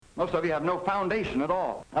Most of you have no foundation at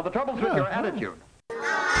all. Now, the trouble's with your attitude.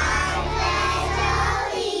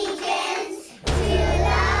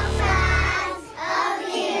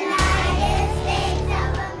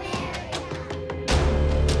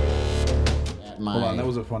 Hold on, that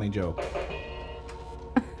was a funny joke.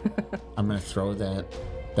 I'm gonna throw that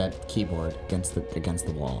keyboard against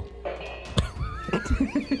the wall.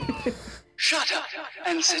 Shut up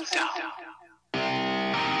and sit down.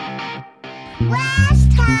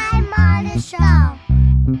 Last time on the show.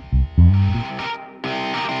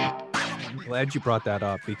 Glad you brought that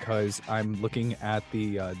up because I'm looking at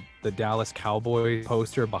the Dallas Cowboys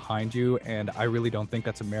poster behind you, and I really don't think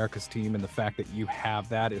that's America's team. And the fact that you have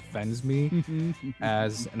that offends me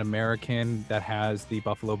as an American that has the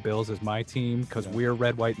Buffalo Bills as my team, because we're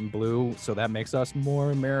red, white, and blue, so that makes us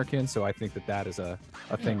more American. So I think that is a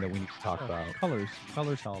thing that we need to talk about.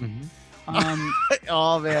 Colors help.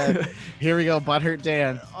 Oh man, here we go, butthurt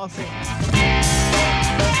Dan. Also,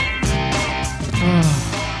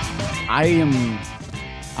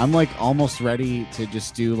 I'm like almost ready to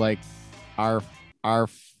just do like our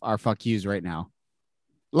fuck yous right now.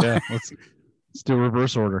 yeah, let's do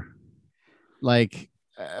reverse order. Like,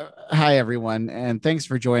 hi everyone, and thanks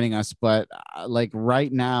for joining us. But like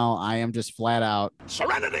right now, I am just flat out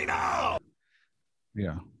Serenity now!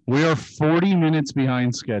 Yeah, we are 40 minutes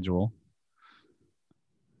behind schedule.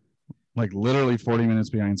 Like literally 40 minutes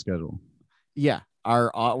behind schedule. Yeah,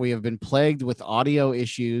 we have been plagued with audio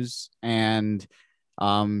issues, and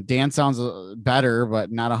Dan sounds better,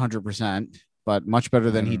 but not 100%, but much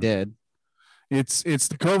better than he did. It's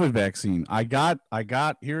the COVID vaccine. I got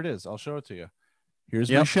here it is. I'll show it to you.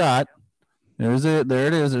 Here's my shot. There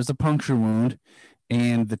it is. There's a puncture wound,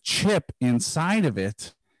 and the chip inside of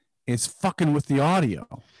it is fucking with the audio.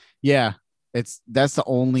 Yeah, that's the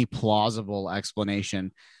only plausible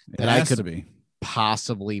explanation that I could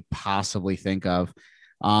possibly think of.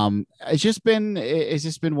 It's just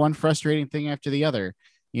been one frustrating thing after the other.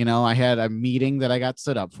 You know, I had a meeting that I got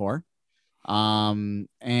stood up for, and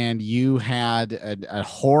you had a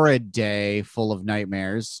horrid day full of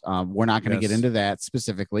nightmares. We're not going to get into that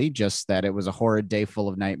specifically, just that it was a horrid day full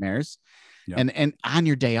of nightmares. Yep. And on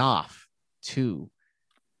your day off too.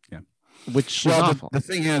 Which the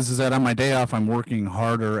thing is that on my day off, I'm working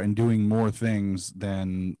harder and doing more things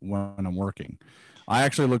than when I'm working. I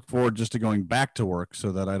actually look forward just to going back to work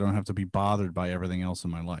so that I don't have to be bothered by everything else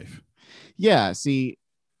in my life. Yeah. See,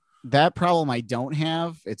 that problem I don't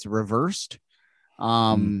have. It's reversed.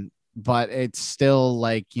 But it's still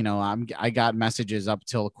like, you know, I got messages up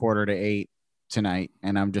till 7:45 tonight,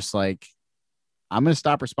 and I'm just like, I'm going to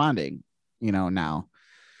stop responding, you know, now.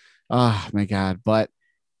 Oh my God. But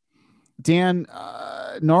Dan,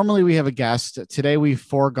 normally we have a guest. Today we've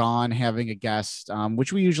foregone having a guest,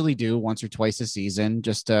 which we usually do once or twice a season,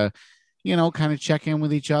 just to, you know, kind of check in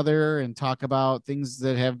with each other and talk about things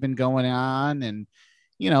that have been going on, and,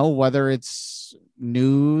 you know, whether it's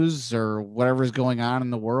news or whatever's going on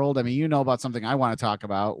in the world. I mean, you know about something I want to talk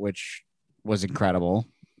about, which was incredible,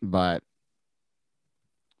 but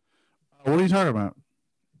what are you talking about?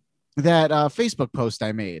 That Facebook post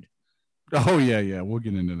I made. Oh, yeah. We'll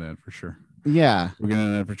get into that for sure. Yeah. We'll get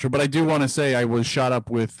into that for sure. But I do want to say I was shot up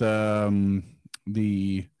with Pfizer.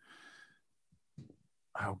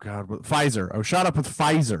 I was shot up with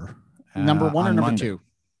Pfizer. Number one or number Monday. two?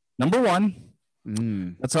 Number one.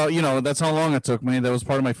 That's how, you know, that's how long it took me. That was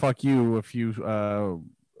part of my fuck you a few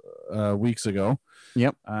weeks ago.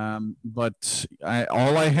 Yep. But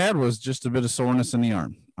all I had was just a bit of soreness in the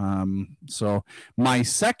arm. So my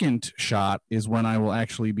second shot is when I will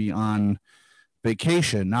actually be on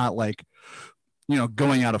vacation, not like, you know,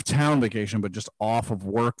 going out of town vacation, but just off of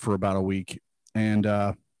work for about a week. And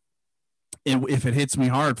if it hits me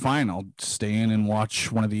hard, fine, I'll stay in and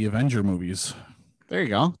watch one of the Avenger movies. There you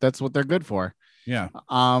go. That's what they're good for. Yeah.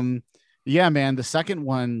 Yeah, man. The second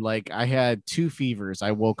one, like, I had 2 fevers. I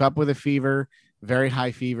woke up with a fever, very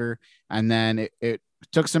high fever, and then it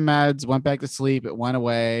took some meds, went back to sleep. It went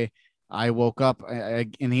away. I woke up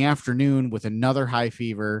in the afternoon with another high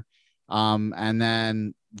fever. And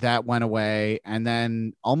then that went away. And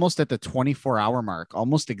then almost at the 24-hour mark,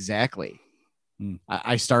 almost exactly,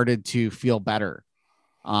 I started to feel better.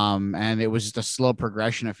 And it was just a slow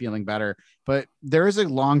progression of feeling better. But there is a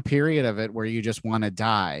long period of it where you just want to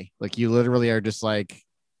die. Like, you literally are just like,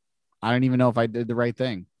 I don't even know if I did the right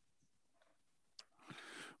thing.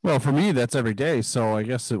 Well, for me, that's every day, so I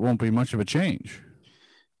guess it won't be much of a change.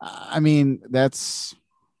 I mean, that's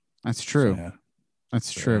true. Yeah.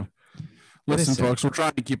 That's true. Listen, folks, we're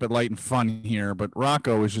trying to keep it light and fun here, but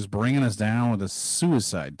Rocco is just bringing us down with a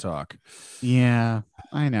suicide talk. Yeah,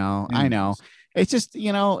 I know. it's just,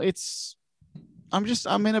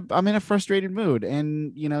 I'm in a frustrated mood,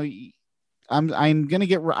 and I'm gonna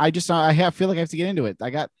get. I feel like I have to get into it. I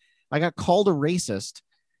got called a racist,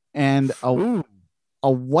 and Ooh.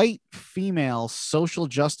 a white female social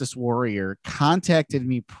justice warrior contacted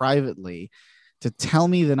me privately to tell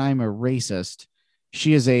me that I'm a racist.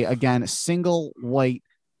 She is again single white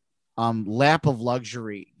lap of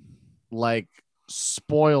luxury, like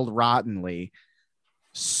spoiled rottenly,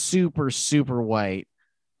 super super white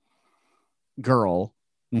girl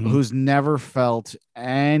who's never felt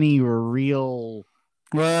any real.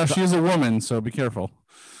 Well, she's a woman, so be careful.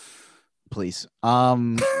 Please.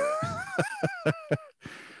 I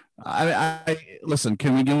listen.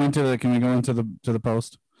 Can we go into the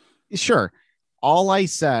post? Sure. All I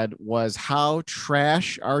said was, how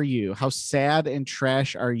trash are you? How sad and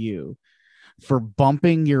trash are you for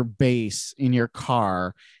bumping your bass in your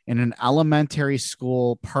car in an elementary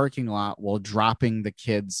school parking lot while dropping the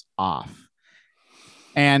kids off?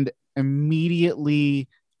 And immediately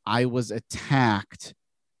I was attacked.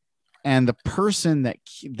 And the person that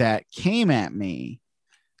came at me,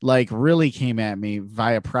 like really came at me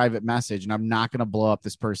via private message, and I'm not going to blow up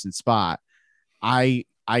this person's spot. I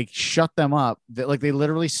shut them up. Like, they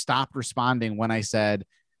literally stopped responding when I said,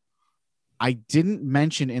 I didn't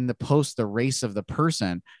mention in the post the race of the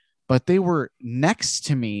person, but they were next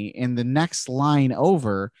to me in the next line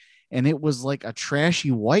over, and it was like a trashy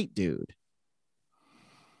white dude.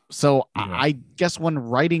 So yeah. I guess when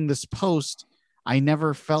writing this post, I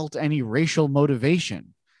never felt any racial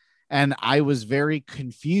motivation. And I was very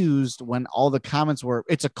confused when all the comments were,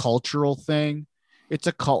 it's a cultural thing. It's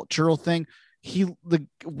a cultural thing.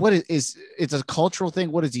 It's a cultural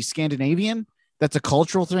thing. What is he, Scandinavian? That's a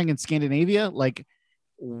cultural thing in Scandinavia. Like,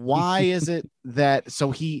 why is it that,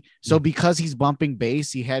 so because he's bumping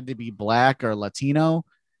bass, he had to be black or Latino?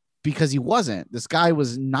 Because he wasn't. This guy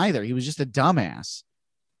was neither. He was just a dumbass.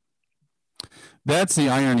 That's the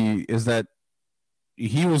irony, is that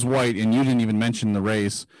he was white and you didn't even mention the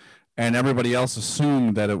race, and everybody else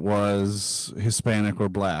assumed that it was Hispanic or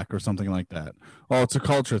black or something like that. Oh, it's a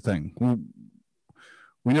culture thing.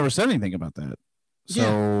 We never said anything about that.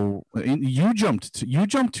 So you jumped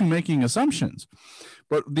to making assumptions.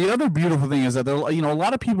 But the other beautiful thing is that there, a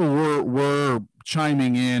lot of people were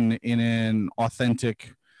chiming in an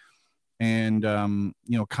authentic and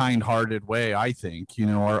kind-hearted way. I think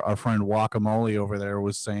our friend Guacamole over there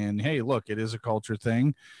was saying, hey, look, it is a culture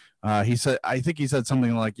thing. I think he said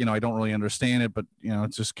something like, I don't really understand it, but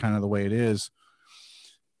it's just kind of the way it is.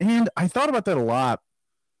 And I thought about that a lot.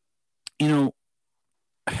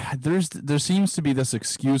 There seems to be this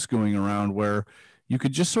excuse going around where you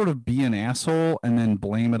could just sort of be an asshole and then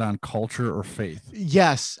blame it on culture or faith.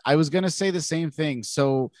 Yes, I was going to say the same thing.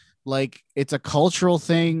 So, like, it's a cultural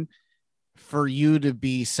thing for you to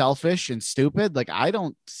be selfish and stupid. Like, I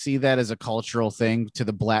don't see that as a cultural thing to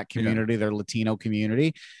the black community, their Latino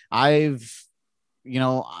community. I've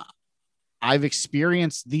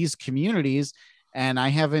experienced these communities, and I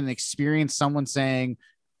haven't experienced someone saying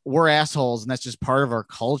we're assholes and that's just part of our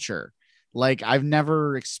culture. Like, I've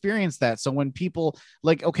never experienced that. So when people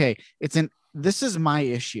like, okay, this is my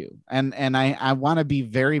issue. And I want to be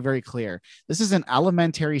very, very clear. This is an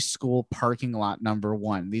elementary school parking lot, number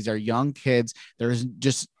one. These are young kids. There's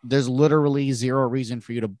literally zero reason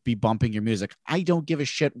for you to be bumping your music. I don't give a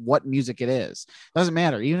shit what music it is. Doesn't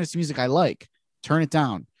matter. Even if it's music I like, turn it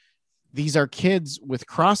down. These are kids with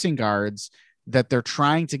crossing guards that they're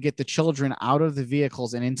trying to get the children out of the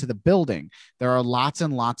vehicles and into the building. There are lots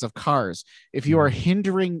and lots of cars. If you are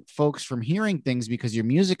hindering folks from hearing things because your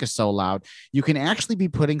music is so loud, you can actually be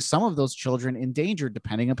putting some of those children in danger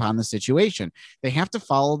depending upon the situation. They have to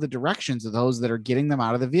follow the directions of those that are getting them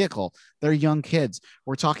out of the vehicle. They're young kids.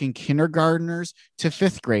 We're talking kindergartners to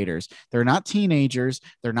fifth graders. They're not teenagers.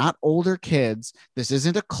 They're not older kids. This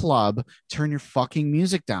isn't a club. Turn your fucking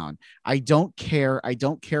music down. I don't care. I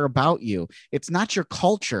don't care about you. It's not your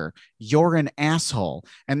culture. You're an asshole.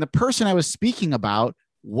 And the person I was speaking about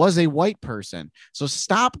was a white person. So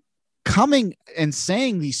stop coming and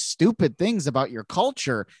saying these stupid things about your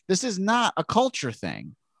culture. This is not a culture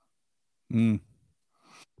thing.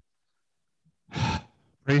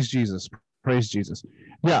 Praise Jesus. Praise Jesus.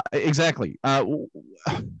 Yeah, exactly. I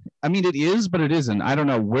mean, it is, but it isn't. I don't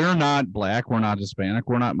know. We're not black. We're not Hispanic.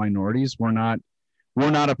 We're not minorities. We're not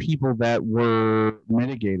a people that were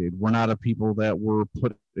mitigated. We're not a people that were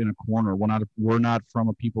put in a corner. We're not from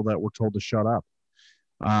a people that were told to shut up.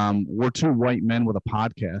 We're two white men with a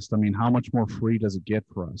podcast. I mean, how much more free does it get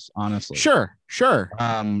for us, honestly? Sure.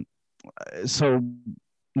 So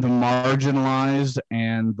the marginalized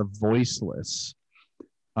and the voiceless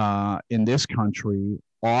in this country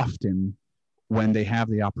often, when they have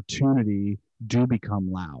the opportunity, do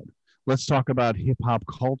become loud. Let's talk about hip hop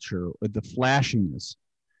culture with the flashiness,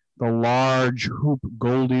 the large hoop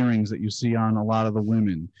gold earrings that you see on a lot of the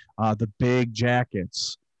women, the big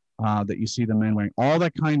jackets that you see the men wearing, all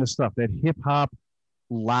that kind of stuff. That hip hop,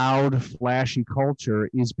 loud, flashy culture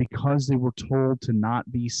is because they were told to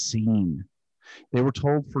not be seen. They were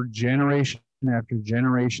told for generation after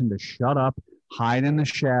generation to shut up, hide in the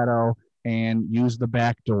shadow, and use the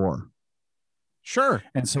back door. Sure.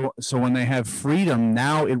 And so when they have freedom,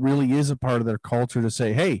 now it really is a part of their culture to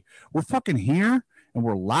say, hey, we're fucking here and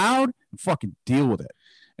we're loud and fucking deal with it.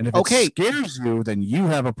 And if Okay. it scares you, then you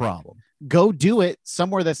have a problem. Go do it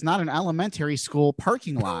somewhere that's not an elementary school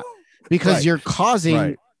parking lot, because Right. you're causing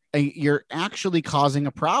Right. you're actually causing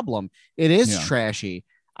a problem. It is Yeah. trashy.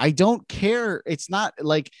 I don't care. It's not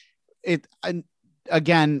like it.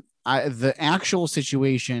 Again, the actual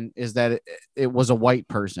situation is that it was a white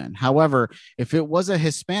person. However, if it was a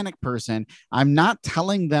Hispanic person, I'm not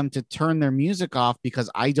telling them to turn their music off because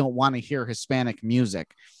I don't want to hear Hispanic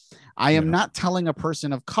music. I am Yeah. not telling a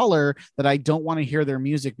person of color that I don't want to hear their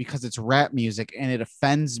music because it's rap music and it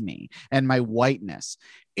offends me and my whiteness.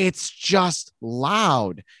 It's just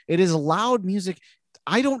loud. It is loud music.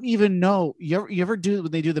 I don't even know. You ever do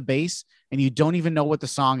when they do the bass and you don't even know what the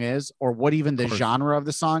song is or what even the course. genre of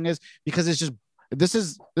the song is, because it's just this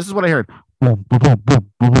is what I heard.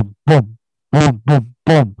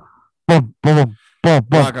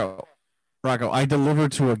 Rocco, I deliver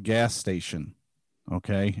to a gas station.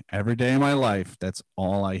 Okay. Every day of my life, that's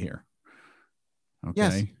all I hear.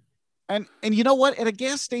 Okay. Yes. And you know what? At a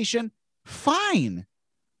gas station, fine.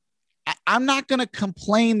 I'm not going to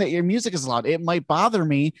complain that your music is loud. It might bother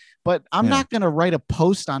me, but I'm Yeah. not going to write a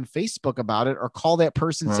post on Facebook about it or call that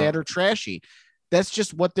person Right. sad or trashy. That's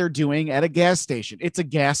just what they're doing at a gas station. It's a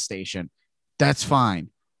gas station. That's fine.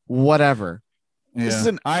 Whatever. This is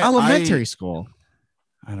an elementary school.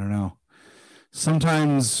 I don't know.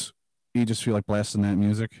 Sometimes you just feel like blasting that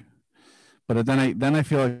music, but then I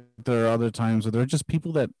feel like there are other times where there are just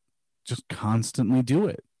people that just constantly do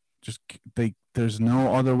it. There's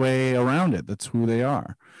no other way around it. That's who they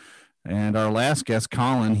are. And our last guest,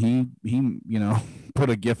 Colin, he put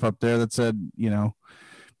a GIF up there that said,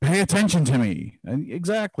 pay attention to me. And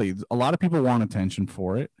exactly, a lot of people want attention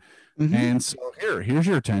for it. Mhm. And so here's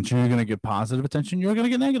your attention. You're going to get positive attention. You're going to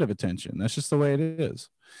get negative attention. That's just the way it is.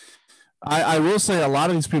 I will say a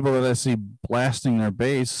lot of these people that I see blasting their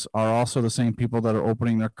bass are also the same people that are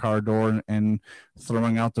opening their car door and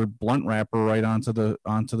throwing out their blunt wrapper right onto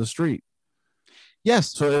the street.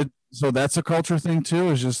 Yes. So that's a culture thing too,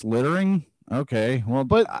 is just littering. Okay. Well,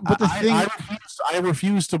 But the thing, I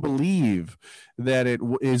refuse to believe that it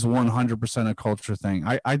is 100% a culture thing.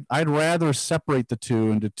 I'd rather separate the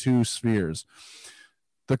two into two spheres.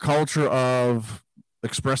 The culture of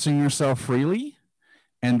expressing yourself freely,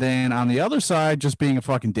 and then on the other side, just being a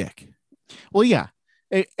fucking dick. well, yeah,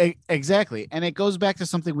 exactly. And it goes back to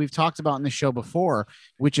something we've talked about in the show before,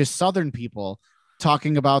 which is Southern people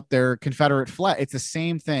talking about their Confederate flag. It's the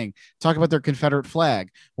same thing. Talk about their Confederate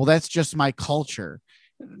flag. Well, that's just my culture.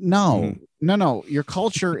 No. Your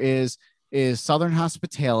culture is Southern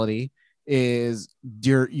hospitality, is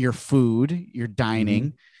your food, your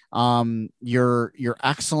dining, your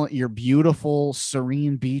excellent, your beautiful,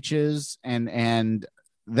 serene beaches and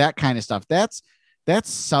that kind of stuff. That's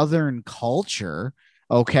Southern culture.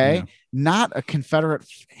 Okay. Yeah. Not a Confederate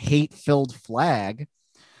hate-filled flag.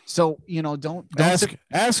 So, don't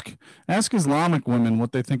Ask Islamic women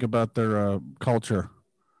what they think about their culture.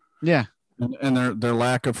 Yeah. And their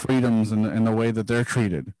lack of freedoms and the way that they're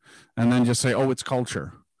treated, and then just say, oh, it's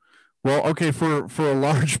culture. Well, okay, for a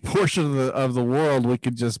large portion of the world, we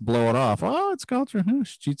could just blow it off. Oh, it's culture.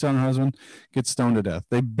 She cheats on her husband, gets stoned to death.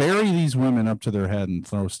 They bury these women up to their head and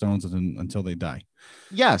throw stones at them until they die.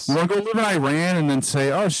 Yes. You want to go live in Iran and then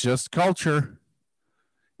say, oh, it's just culture.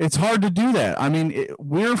 It's hard to do that. I mean,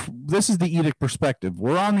 this is the edict perspective.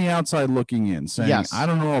 We're on the outside looking in, saying, Yes. I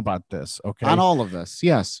don't know about this. Okay. On all of this.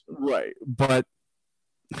 Yes. Right. But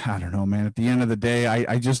I don't know, man. At the end of the day,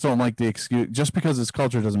 I just don't like the excuse. Just because it's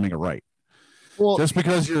culture doesn't make it right. Well, Just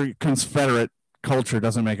because you're Confederate culture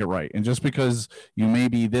doesn't make it right. And just because you may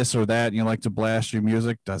be this or that and you like to blast your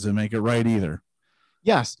music doesn't make it right either.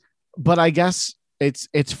 yes. But I guess it's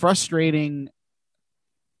frustrating.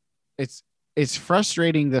 It's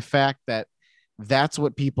frustrating the fact that that's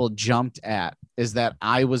what people jumped at, is that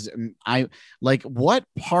I like, what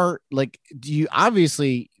part, like, do you,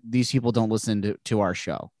 obviously these people don't listen to our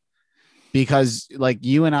show, because like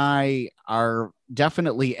you and I are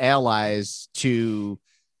definitely allies to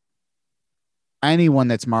anyone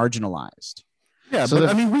that's marginalized. Yeah, So but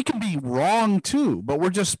the- I mean, we can be wrong too, but we're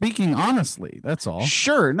just speaking honestly. That's all.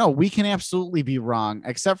 Sure, no, we can absolutely be wrong,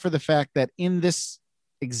 except for the fact that in this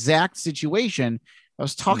exact situation, I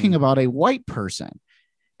was talking about a white person,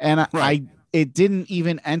 and Right. it didn't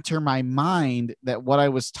even enter my mind that what I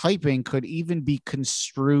was typing could even be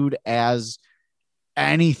construed as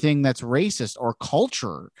anything that's racist or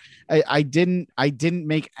culture. I didn't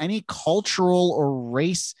make any cultural or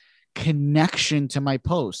race connection to my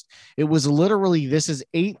post. It was literally, this is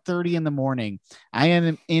 8:30 in the morning. I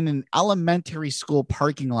am in an elementary school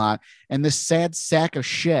parking lot, and this sad sack of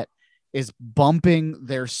shit is bumping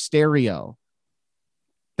their stereo.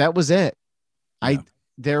 That was it. Yeah.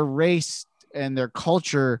 Their race and their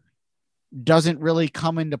culture doesn't really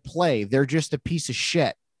come into play. They're just a piece of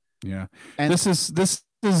shit. Yeah. And this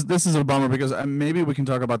is a bummer because maybe we can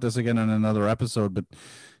talk about this again in another episode, but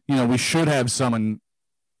we should have someone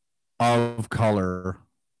of color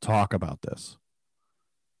talk about this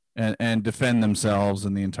and defend themselves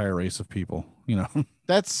and the entire race of people.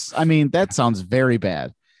 that sounds very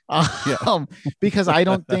bad. Because I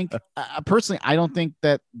don't think personally, I don't think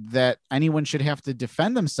that anyone should have to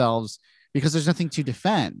defend themselves because there's nothing to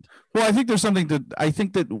defend. Well, I think there's something I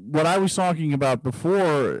think that what I was talking about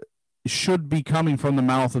before should be coming from the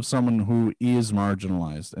mouth of someone who is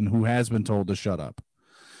marginalized and who has been told to shut up.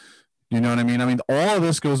 You know what I mean? I mean, all of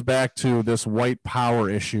this goes back to this white power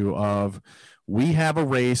issue of we have a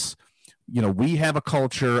race, we have a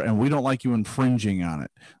culture, and we don't like you infringing on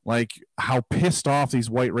it. Like how pissed off these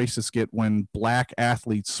white racists get when black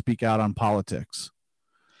athletes speak out on politics.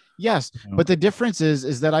 Yes, but the difference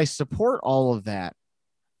is that I support all of that.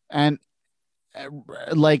 And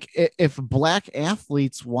like if black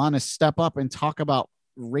athletes want to step up and talk about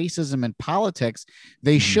racism and politics,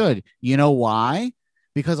 they should. You know why?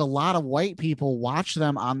 Because a lot of white people watch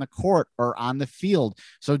them on the court or on the field.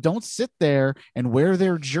 So don't sit there and wear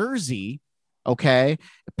their jersey, okay?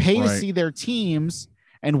 Pay to see their teams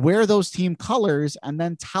and wear those team colors and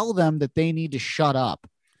then tell them that they need to shut up.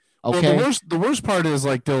 Okay. Well, the worst part is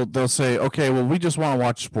like they'll say, okay, well, we just want to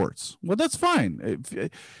watch sports. Well, that's fine.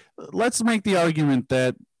 Let's make the argument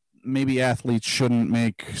that maybe athletes shouldn't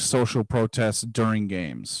make social protests during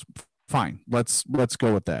games. Fine. Let's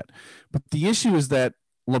go with that. But the issue is that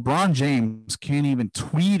LeBron James can't even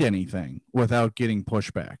tweet anything without getting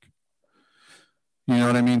pushback. You know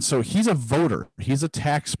what I mean? So he's a voter. He's a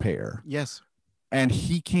taxpayer. Yes. And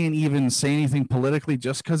he can't even say anything politically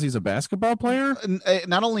just because he's a basketball player.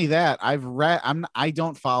 Not only that, I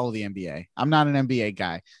don't follow the NBA. I'm not an NBA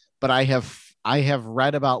guy, but I have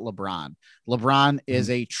read about LeBron. LeBron is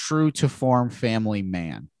a true to form family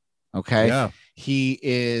man. Okay. Yeah. He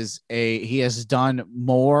has done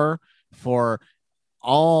more for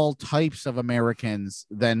all types of Americans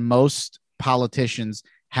than most politicians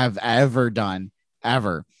have ever done,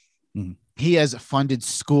 ever. Mm-hmm. He has funded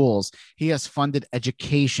schools. He has funded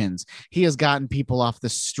educations. He has gotten people off the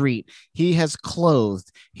street. He has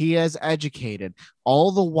clothed. He has educated,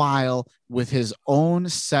 all the while with his own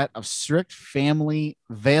set of strict family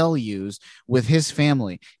values with his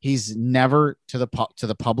family. He's never to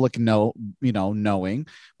the public knowing,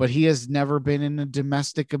 but he has never been in a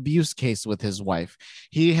domestic abuse case with his wife.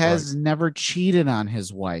 He has never cheated on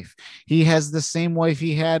his wife. He has the same wife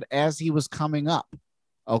he had as he was coming up.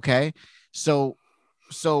 Okay. So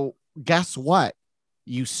guess what,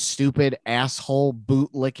 you stupid asshole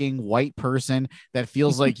bootlicking white person that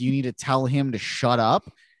feels like you need to tell him to shut up.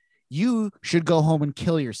 You should go home and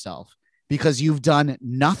kill yourself because you've done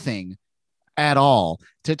nothing at all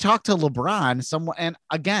to talk to LeBron. And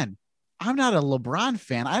again, I'm not a LeBron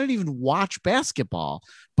fan. I don't even watch basketball,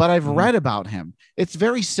 but I've read about him. It's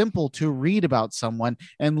very simple to read about someone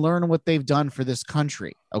and learn what they've done for this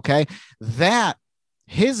country. Okay. That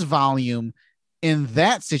his volume in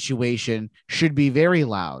that situation should be very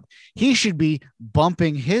loud. He should be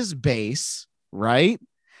bumping his bass, right?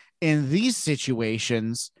 In these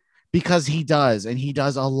situations, because he does, and he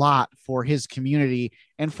does a lot for his community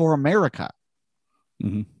and for America.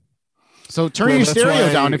 Mm-hmm. So turn your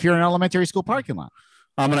stereo down if you're in an elementary school parking lot.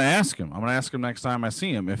 I'm going to ask him. I'm going to ask him next time I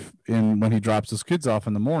see him when he drops his kids off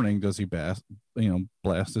in the morning, does he blast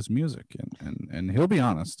his music? And he'll be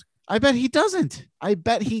honest. I bet he doesn't.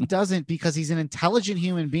 Because he's an intelligent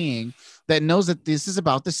human being that knows that this is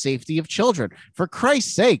about the safety of children. For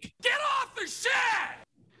Christ's sake. Get off the shit!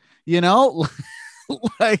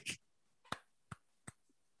 Like,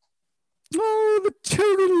 oh, the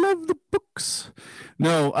children love the books.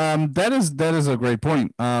 No, that is a great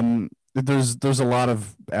point. There's a lot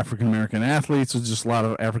of African American athletes. There's just a lot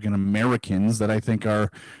of African Americans that I think are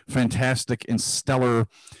fantastic and stellar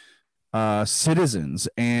citizens,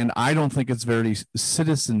 and I don't think it's very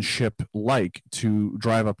citizenship like to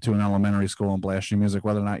drive up to an elementary school and blast your music,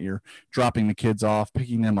 whether or not you're dropping the kids off,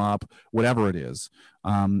 picking them up, whatever it is.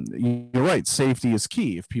 You're right, safety is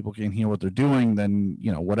key. If people can hear what they're doing, then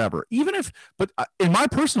whatever. Even if, but in my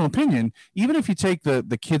personal opinion, even if you take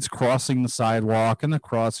the kids crossing the sidewalk and the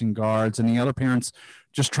crossing guards and the other parents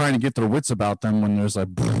just trying to get their wits about them when there's like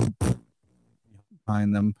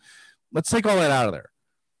behind them, let's take all that out of there.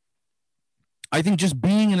 I think just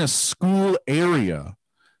being in a school area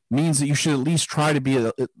means that you should at least try to be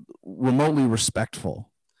remotely respectful.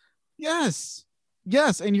 Yes.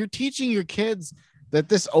 And you're teaching your kids that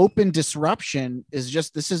this open disruption is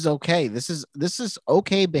this is okay. This is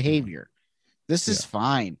okay behavior. This is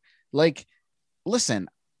fine. Like, listen,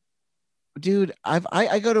 dude,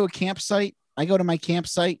 I go to a campsite. I go to my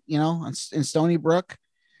campsite, in Stony Brook.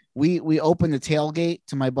 We open the tailgate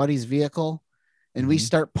to my buddy's vehicle. And we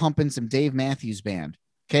start pumping some Dave Matthews Band,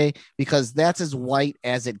 okay? Because that's as white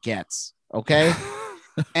as it gets, okay?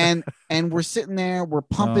 and we're sitting there, we're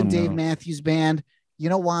pumping Dave Matthews Band. You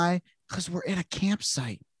know why? Because we're at a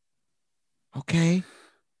campsite, okay?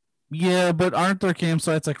 Yeah, but aren't there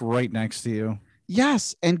campsites like right next to you?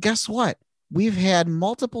 Yes, and guess what? We've had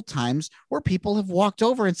multiple times where people have walked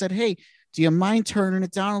over and said, hey, do you mind turning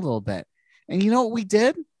it down a little bit? And you know what we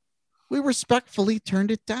did? We respectfully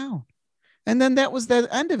turned it down. And then that was the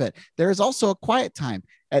end of it. There is also a quiet time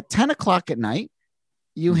at 10 o'clock at night.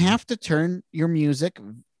 You have to turn your music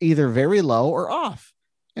either very low or off.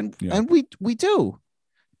 And we do,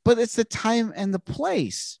 but it's the time and the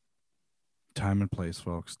place. Time and place,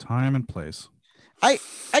 folks. Time and place. I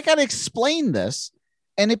got to explain this,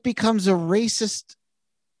 and it becomes a racist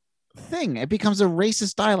thing. It becomes a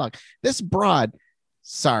racist dialogue. This broad,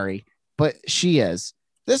 sorry, but she is.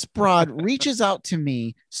 This broad reaches out to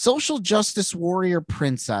me, social justice warrior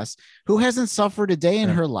princess who hasn't suffered a day in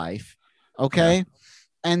her life, okay?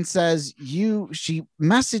 And says, she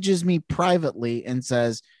messages me privately and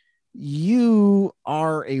says, you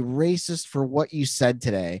are a racist for what you said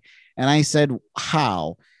today. And I said,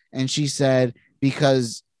 how? And she said,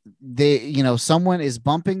 because someone is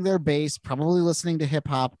bumping their bass, probably listening to hip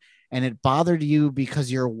hop, and it bothered you because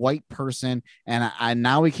you're a white person, and I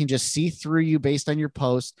now we can just see through you based on your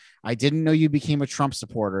post. I didn't know you became a Trump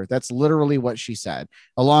supporter. That's literally what she said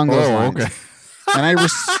along those lines. Okay. And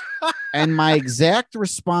and my exact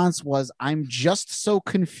response was, I'm just so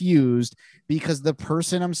confused because the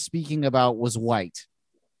person I'm speaking about was white.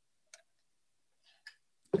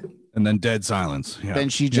 And then dead silence. Yeah. Then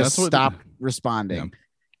she just stopped responding. Yeah.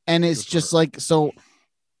 And it's just like, so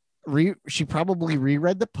she probably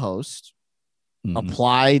reread the post,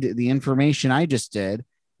 applied the information I just did,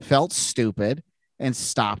 felt stupid, and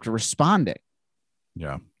stopped responding.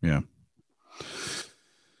 Yeah.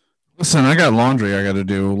 Listen, I got laundry I got to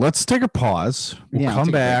do. Let's take a pause. We'll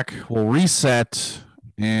come back. We'll reset.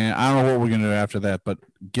 And I don't know what we're going to do after that, but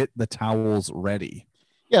get the towels ready.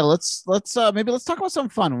 Yeah, let's maybe let's talk about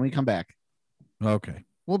something fun when we come back. Okay.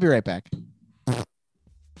 We'll be right back.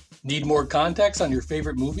 Need more context on your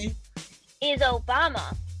favorite movie? Is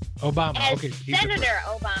Obama. Obama. Okay. Senator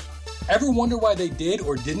Obama. Ever wonder why they did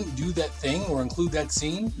or didn't do that thing or include that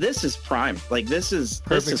scene? This is prime. Like, this is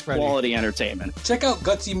quality entertainment. Check out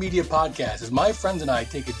Gutsy Media Podcast as my friends and I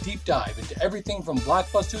take a deep dive into everything from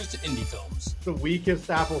blockbusters to indie films. The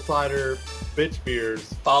weakest apple cider bitch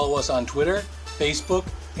beers. Follow us on Twitter, Facebook,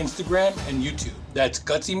 Instagram, and YouTube. That's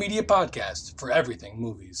Gutsy Media Podcast for everything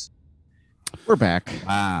movies. We're back.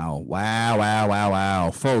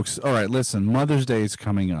 Wow. Folks, all right, listen, Mother's Day is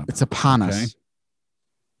coming up. It's upon us.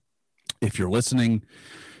 If you're listening,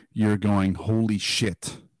 you're going, holy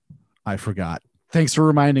shit, I forgot. Thanks for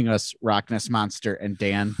reminding us, Rockness Monster and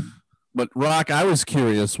Dan. But Rock, I was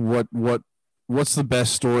curious, what's the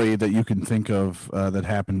best story that you can think of that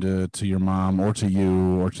happened to your mom or to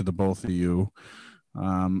you or to the both of you?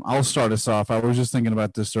 I'll start us off. I was just thinking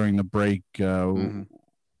about this during the break.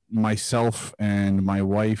 Myself and my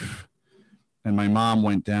wife and my mom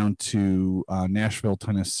went down to Nashville,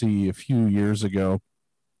 Tennessee a few years ago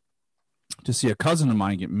to see a cousin of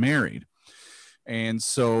mine get married. And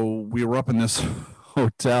so we were up in this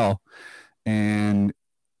hotel, and it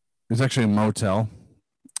was actually a motel,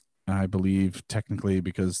 I believe, technically,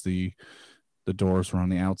 because the doors were on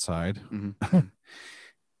the outside.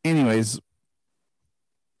 Anyways,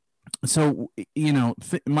 so,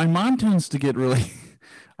 my mom tends to get really,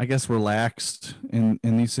 I guess, relaxed in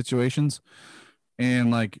these situations. And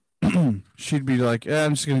like, she'd be like,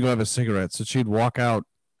 I'm just going to go have a cigarette. So she'd walk out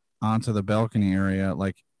onto the balcony area,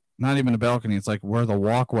 like not even a balcony. It's like where the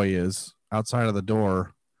walkway is outside of the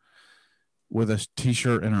door. with a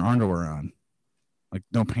t-shirt and her underwear on, like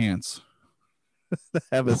no pants.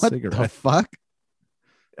 Have a What cigarette. the fuck?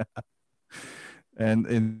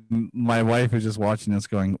 And my wife is just watching this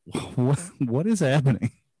going, what is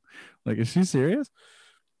happening? Like, is she serious?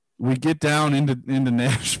 We get down into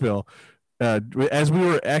Nashville. As we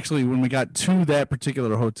were actually, when we got to that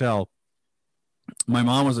particular hotel, my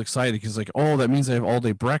mom was excited because like, oh, that means they have all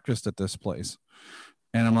day breakfast at this place.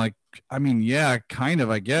 And I'm like, I mean, yeah, kind of,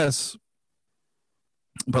 I guess.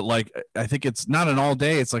 But like, I think it's not an all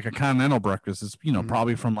day. It's like a continental breakfast. It's,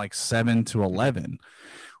 probably from like 7 to 11.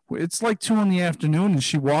 It's like 2 p.m, and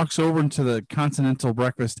she walks over into the continental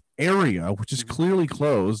breakfast area, which is clearly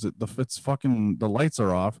closed. The lights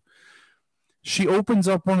are off. She opens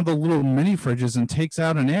up one of the little mini fridges and takes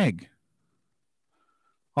out an egg,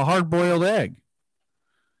 a hard-boiled egg.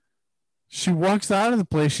 She walks out of the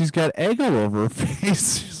place. She's got egg all over her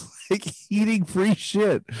face. She's like eating free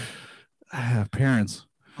shit. Parents.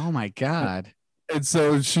 Oh my God. And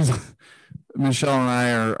so Michelle and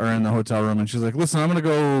I are in the hotel room, and she's like, listen, I'm gonna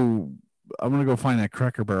go find that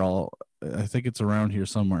Cracker Barrel. I think it's around here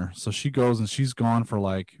somewhere. So she goes, and she's gone for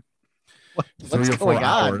like 3 or 4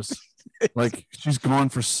 hours. Like, she's gone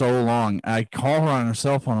for so long. I call her on her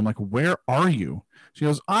cell phone. I'm like, where are you? She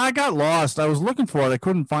goes, I got lost. I was looking for it. I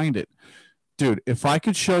couldn't find it. Dude, if I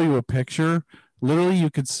could show you a picture, literally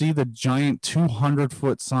you could see the giant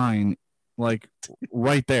 200-foot sign like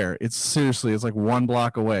right there. It's like 1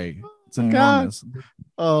 block away. It's enormous.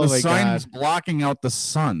 Oh, the sign is blocking out the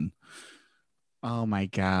sun. Oh my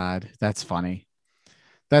God. That's funny.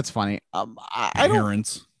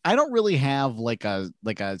 I don't really have like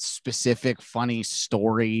a specific funny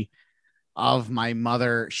story of my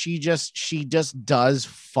mother. She just does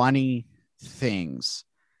funny things.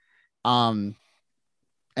 And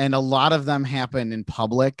a lot of them happen in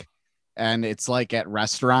public, and it's like at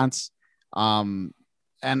restaurants.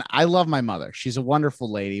 And I love my mother. She's a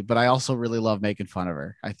wonderful lady, but I also really love making fun of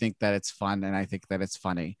her. I think that it's fun, and I think that it's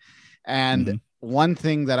funny. And one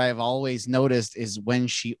thing that I've always noticed is when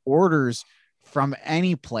she orders from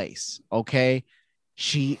any place, okay,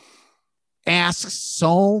 she asks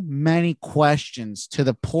so many questions to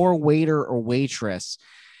the poor waiter or waitress,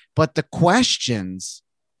 but the questions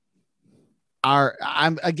are,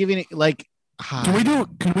 I'm giving it like, can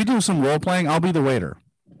we do some role playing? I'll be the waiter.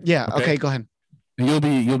 Yeah. Okay, go ahead. And you'll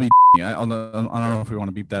be I don't know if we want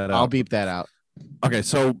to beep that out. I'll beep that out. Okay,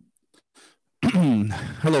 so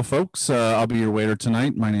hello folks. I'll be your waiter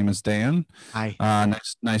tonight. My name is Dan. Hi.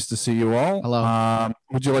 Nice to see you all. Hello.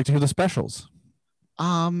 Would you like to hear the specials?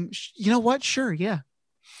 You know what? Sure, yeah.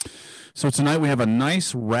 So tonight we have a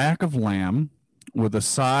nice rack of lamb with a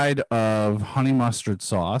side of honey mustard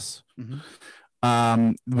sauce.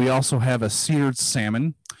 We also have a seared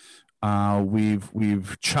salmon.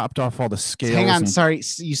 We've chopped off all the scales. Hang on, sorry.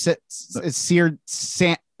 You said it's seared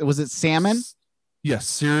was it salmon? Yes,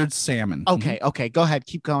 seared salmon. Okay, go ahead.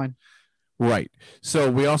 Keep going. Right. So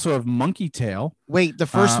we also have monkey tail. Wait, the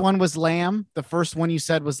first one was lamb? The first one you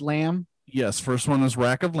said was lamb? Yes, first one was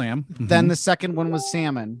rack of lamb. Then the second one was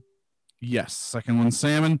salmon. Yes, second one's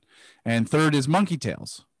salmon. And third is monkey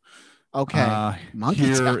tails. Okay. Monkey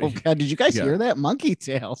tails. Okay. Did you guys hear that? Monkey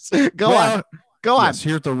tails. Go on. Yes,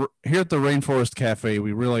 here at the Rainforest Cafe,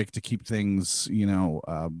 we really like to keep things,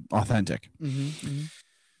 authentic.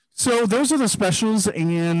 So those are the specials,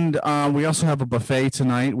 and we also have a buffet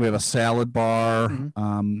tonight. We have a salad bar.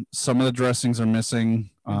 Some of the dressings are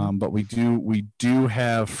missing, but we do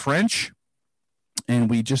have French, and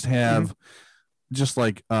we just have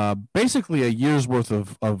basically a year's worth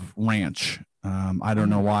of ranch. I don't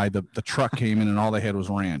know why the truck came in and all they had was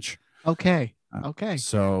ranch. Okay.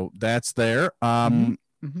 So that's there. Have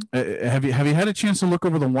you had a chance to look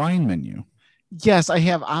over the wine menu? Yes, I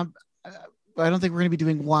have. I don't think we're going to be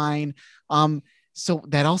doing wine. So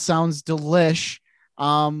that all sounds delish.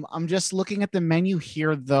 I'm just looking at the menu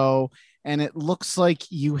here though, and it looks like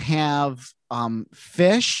you have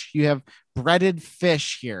fish. You have breaded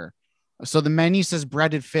fish here. So the menu says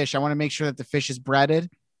breaded fish. I want to make sure that the fish is breaded.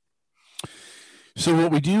 So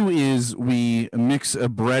what we do is we mix a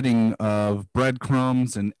breading of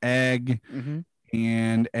breadcrumbs and egg,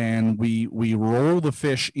 and we roll the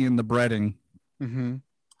fish in the breading, and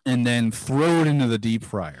then throw it into the deep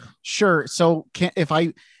fryer. Sure. So if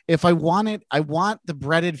I want it, I want the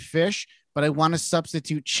breaded fish, but I want to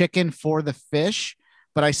substitute chicken for the fish,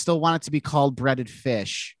 but I still want it to be called breaded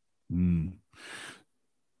fish.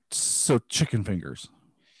 So chicken fingers.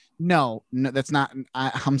 No, that's not.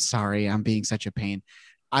 I'm sorry. I'm being such a pain.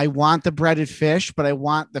 I want the breaded fish, but I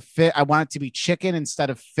want I want it to be chicken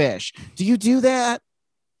instead of fish. Do you do that?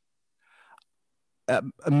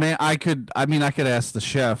 man, I could ask the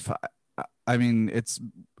chef. I mean,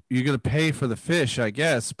 you're gonna pay for the fish, I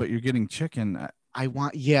guess, but you're getting chicken.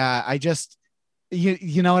 I just,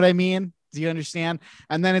 you know what I mean? Do you understand?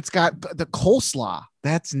 And then it's got the coleslaw.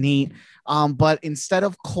 That's neat. But instead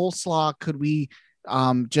of coleslaw, could we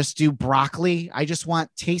just do broccoli? I just want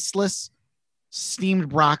tasteless steamed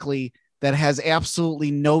broccoli that has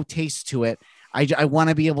absolutely no taste to it. I want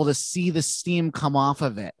to be able to see the steam come off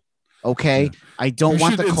of it. Okay. Yeah. I don't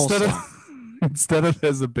want the coleslaw. Instead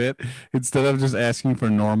of just asking for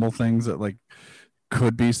normal things that like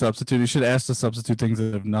could be substituted, you should ask to substitute things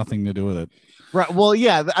that have nothing to do with it. Right. Well,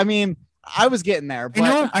 yeah. I mean, I was getting there,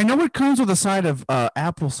 but I know it comes with a side of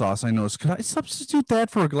applesauce. I noticed. Could I substitute that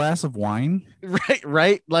for a glass of wine?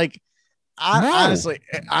 Right. Like, honestly,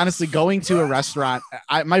 going to a restaurant,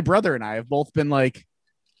 my brother and I have both been like,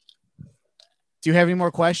 "Do you have any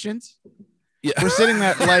more questions?" Yeah. We're sitting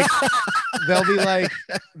there like, they'll be like,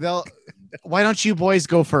 why don't you boys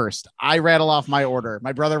go first? I rattle off my order.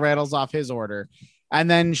 My brother rattles off his order. And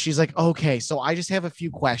then she's like, okay, so I just have a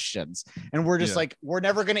few questions. And we're just like, we're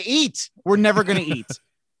never going to eat. We're never going to eat.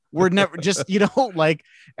 We're never just, like,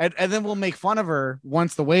 and then we'll make fun of her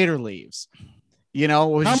once the waiter leaves.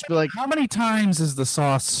 We'll just be like, how many times is the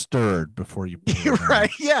sauce stirred before you put it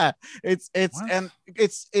right? Yeah. It's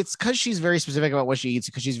because she's very specific about what she eats,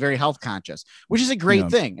 because she's very health conscious, which is a great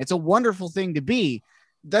thing. It's a wonderful thing to be.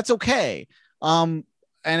 That's okay. And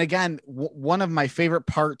again, one of my favorite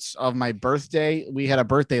parts of my birthday, we had a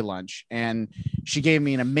birthday lunch and she gave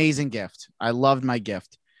me an amazing gift. I loved my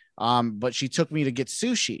gift. But she took me to get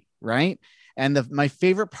sushi. Right. And my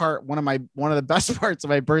favorite part, one of the best parts of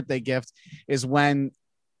my birthday gift is when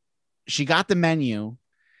she got the menu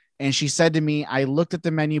and she said to me, I looked at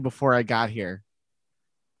the menu before I got here.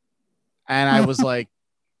 And I was like,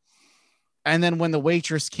 and then when the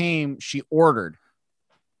waitress came, she ordered.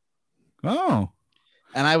 Oh,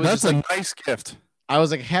 and I was that's a nice gift. I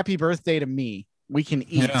was like, happy birthday to me. We can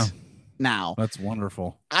eat now. That's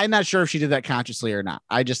wonderful. I'm not sure if she did that consciously or not.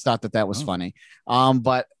 I just thought that was funny.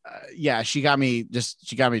 But she got me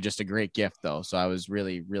just a great gift though. So I was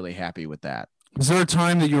really, really happy with that. Was there a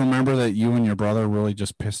time that you remember that you and your brother really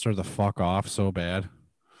just pissed her the fuck off so bad?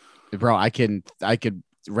 Bro, I could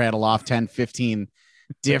rattle off 10, 15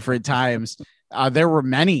 different times. There were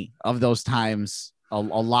many of those times. A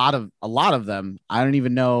lot of them. I don't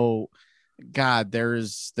even know. God,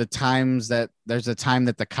 there's a time that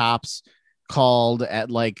the cops called at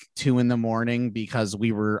like 2 a.m. because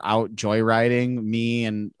we were out joyriding, me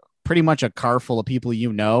and pretty much a car full of people,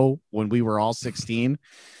 when we were all 16.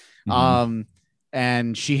 Mm-hmm.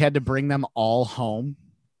 And she had to bring them all home.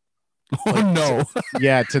 To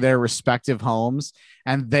their respective homes.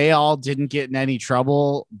 And they all didn't get in any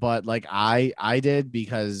trouble, but like I did,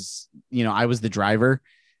 because I was the driver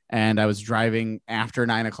and I was driving after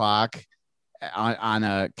 9 o'clock on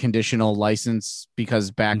a conditional license,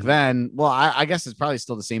 because back then, well, I guess it's probably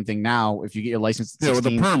still the same thing now. If you get your license at 16, with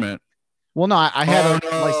a permit. Well, no, I had a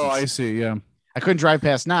license. Oh, I see. Yeah. I couldn't drive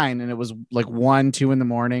past 9 and it was like 1, 2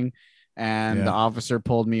 a.m. and the officer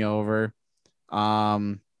pulled me over.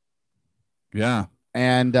 Yeah.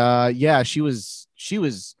 And she was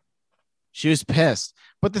pissed.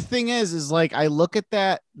 But the thing is like, I look at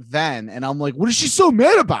that then and I'm like, what is she so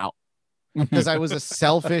mad about? Because I was a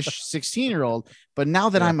selfish 16-year-old. But now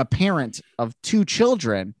that I'm a parent of 2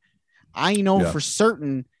 children, I know for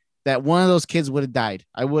certain that one of those kids would have died.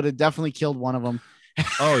 I would have definitely killed one of them.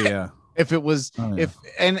 Oh yeah. If it was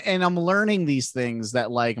and I'm learning these things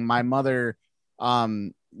that like my mother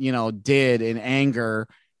did in anger,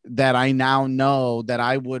 that I now know that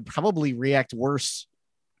I would probably react worse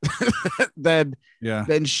than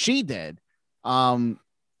she did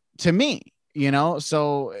to me,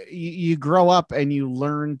 so you grow up and you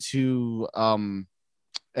learn to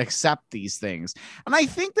accept these things. And I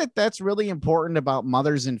think that that's really important about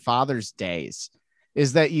Mother's and Father's Days,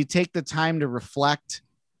 is that you take the time to reflect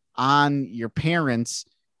on your parents,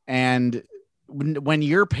 and when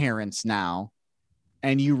you're parents now,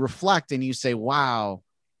 and you reflect and you say, wow,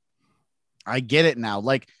 I get it now.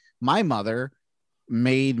 Like my mother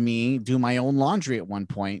made me do my own laundry at one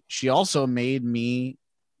point. She also made me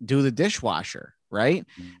do the dishwasher. Right.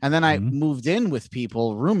 And then I moved in with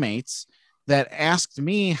roommates that asked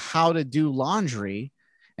me how to do laundry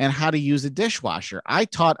and how to use a dishwasher. I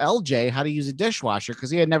taught LJ how to use a dishwasher because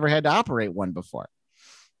he had never had to operate one before.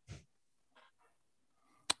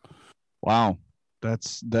 Wow.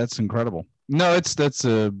 That's incredible. No, that's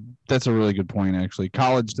a really good point. Actually,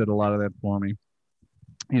 college did a lot of that for me,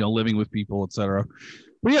 living with people, etc.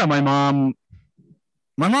 But yeah, my mom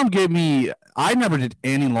gave me, I never did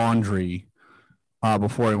any laundry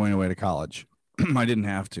before I went away to college. I didn't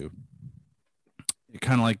have to.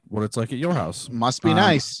 Kind of like what it's like at your house. Must be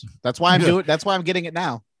nice. That's why I'm doing. That's why I'm getting it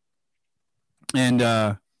now.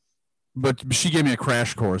 And but she gave me a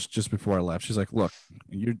crash course just before I left. She's like, "Look,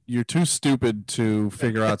 you're too stupid to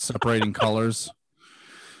figure out separating colors.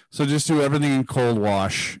 So just do everything in cold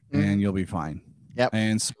wash, and you'll be fine." Yep.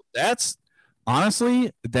 And so that's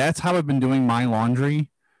honestly that's how I've been doing my laundry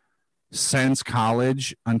since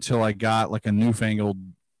college until I got like a newfangled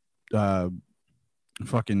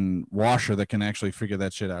fucking washer that can actually figure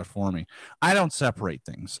that shit out for me. I don't separate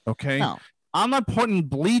things, okay? No. I'm not putting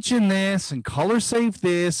bleach in this and color safe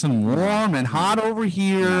this and warm and hot over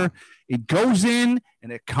here. No. It goes in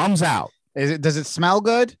and it comes out. Does it smell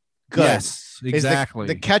good? Good. Yes, exactly. Is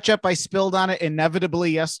the ketchup I spilled on it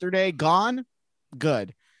inevitably yesterday gone?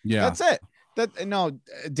 Good. Yeah. That's it. No,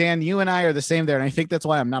 Dan, you and I are the same there. And I think that's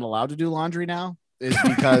why I'm not allowed to do laundry now, is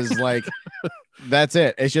because like that's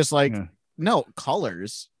it. It's just like no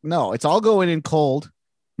colors. No, it's all going in cold.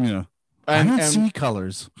 Yeah. And, I don't see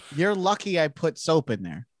colors. You're lucky I put soap in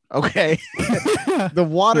there. Okay. The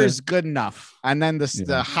water's good enough. And then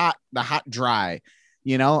the hot dry,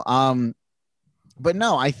 you know. But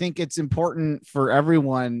no, I think it's important for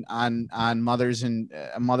everyone on Mother's and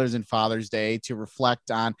Father's Day to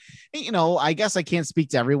reflect on, you know, I guess I can't speak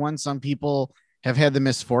to everyone. Some people have had the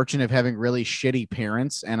misfortune of having really shitty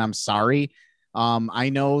parents, and I'm sorry. I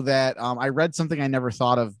know that I read something I never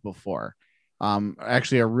thought of before.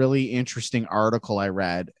 Actually, a really interesting article I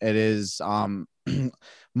read. It is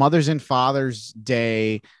Mother's and Father's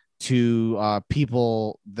Day to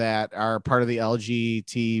people that are part of the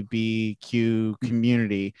LGBTQ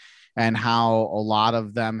community, and how a lot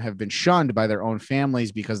of them have been shunned by their own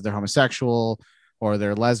families because they're homosexual or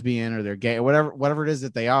they're lesbian or they're gay or whatever it is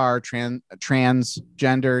that they are,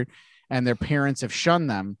 transgender, and their parents have shunned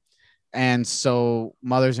them. And so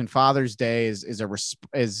Mother's and Father's Day is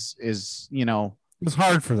you know, it's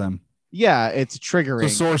hard for them. Yeah, it's triggering.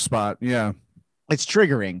 It's a sore spot. Yeah, it's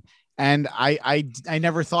triggering. And I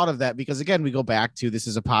never thought of that because, again, we go back to, this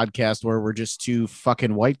is a podcast where we're just two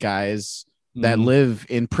fucking white guys that live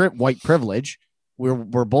in white privilege.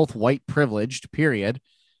 We're both white privileged, period.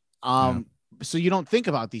 So you don't think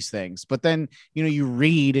about these things, but then, you know, you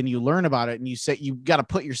read and you learn about it and you say, you got to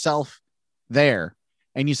put yourself there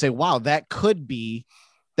and you say, wow, that could be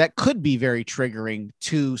very triggering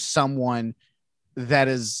to someone that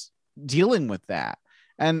is dealing with that.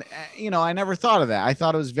 And, you know, I never thought of that. I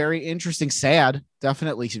thought it was very interesting, sad,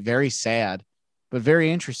 definitely very sad, but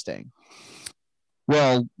very interesting.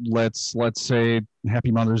 Well, let's say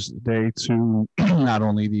Happy Mother's Day to not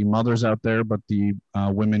only the mothers out there, but the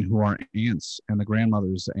women who are aunts and the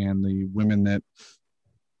grandmothers and the women that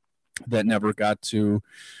never got to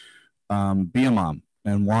be a mom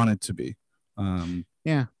and wanted to be.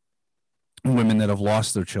 Women that have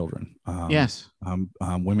lost their children.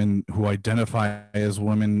 Women who identify as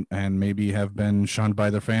women and maybe have been shunned by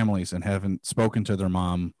their families and haven't spoken to their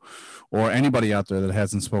mom, or anybody out there that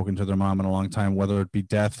hasn't spoken to their mom in a long time, whether it be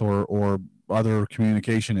death or other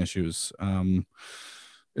communication issues.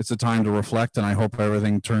 It's a time to reflect, and I hope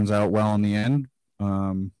everything turns out well in the end.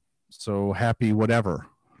 So happy whatever,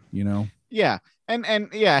 you know? Yeah. And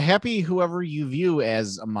yeah, happy whoever you view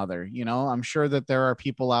as a mother. You know, I'm sure that there are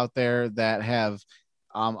people out there that have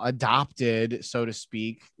adopted, so to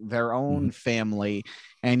speak, their own family.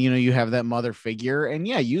 And, you know, you have that mother figure, and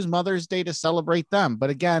yeah, use Mother's Day to celebrate them. But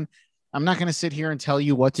again, I'm not going to sit here and tell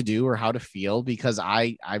you what to do or how to feel, because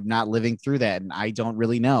I'm not living through that and I don't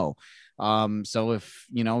really know. So if,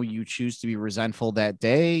 you know, you choose to be resentful that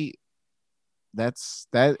day, that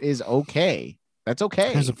is okay. That's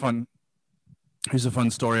okay. Here's a fun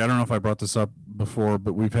story. I don't know if I brought this up before,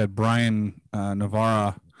 but we've had Brian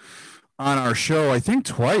Navarra on our show, I think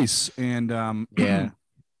twice. And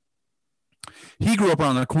he grew up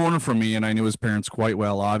around the corner from me, and I knew his parents quite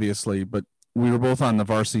well, obviously, but we were both on the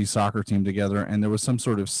varsity soccer team together, and there was some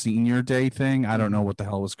sort of senior day thing. I don't know what the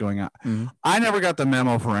hell was going on. I never got the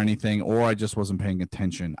memo for anything, or I just wasn't paying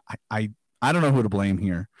attention. I don't know who to blame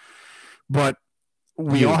here, but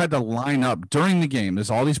we all had to line up during the game. There's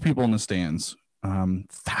all these people in the stands.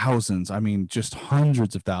 Thousands, I mean, just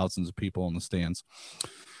hundreds of thousands of people in the stands.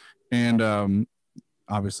 And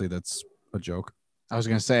obviously that's a joke. I was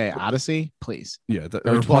going to say, Odyssey, please. Yeah. There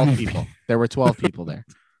were 12 people. There were 12 people there.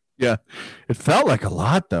 Yeah. It felt like a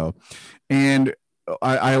lot, though. And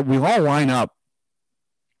we all line up,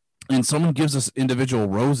 and someone gives us individual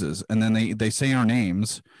roses, and then they say our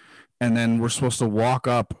names, and then we're supposed to walk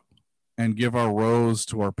up and give our rose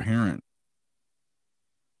to our parent.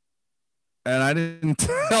 and I didn't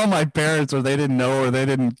tell my parents, or they didn't know, or they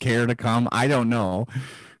didn't care to come. I don't know,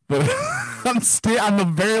 but I'm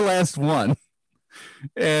the very last one,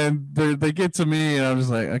 and they get to me, and I'm just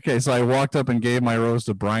like, okay. So I walked up and gave my rose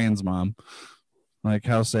to Brian's mom. Like,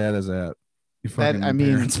 how sad is that? You fucking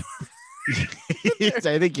parents.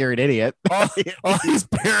 I think you're an idiot. all these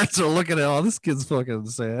parents are looking at, oh, this kid's fucking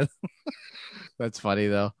sad. That's funny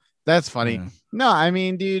though. That's funny. Yeah. No, I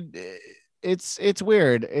mean, dude, it's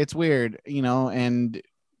weird. It's weird, and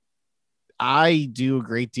I do a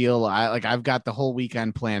great deal. I've got the whole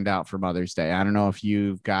weekend planned out for Mother's Day. I don't know if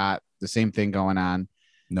you've got the same thing going on.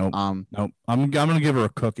 Nope. Nope. I'm gonna give her a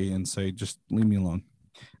cookie and say, just leave me alone.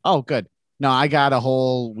 Oh, good. No, I got a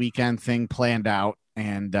whole weekend thing planned out,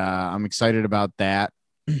 and I'm excited about that.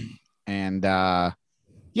 And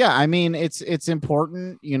yeah, I mean, it's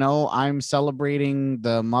important. I'm celebrating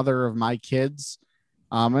the mother of my kids,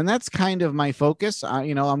 and that's kind of my focus.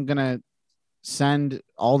 I'm gonna send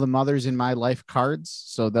all the mothers in my life cards,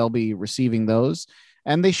 so they'll be receiving those,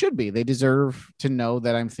 and they should be. They deserve to know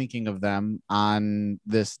that I'm thinking of them on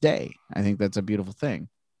this day. I think that's a beautiful thing.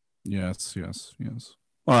 Yes.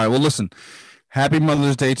 All right. Well, listen. Happy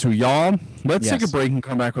Mother's Day to y'all. Let's take a break and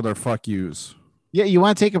come back with our fuck yous. Yeah, you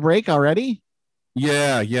want to take a break already?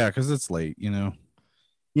 Yeah, because it's late,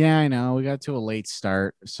 Yeah, I know. We got to a late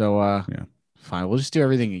start. So yeah. Fine. We'll just do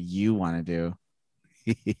everything you want to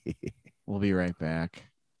do. We'll be right back.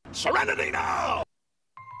 Serenity now!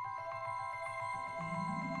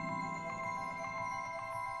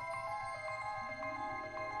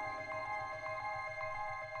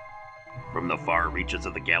 From the far reaches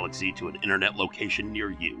of the galaxy to an internet location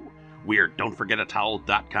near you, we're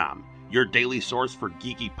Don'tForgetATowel.com, your daily source for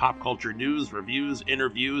geeky pop culture news, reviews,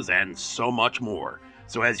 interviews, and so much more.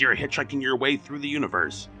 So as you're hitchhiking your way through the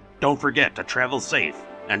universe, don't forget to travel safe,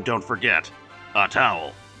 and don't forget a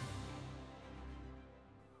towel.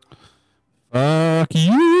 Fuck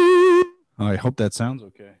you. I hope that sounds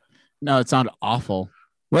okay. No, it sounded awful.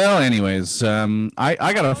 Well, anyways, I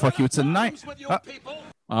gotta fuck you. It's a night.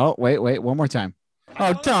 Oh, wait, one more time.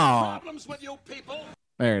 Oh, don't.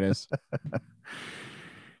 There it is.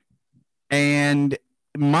 And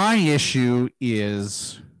my issue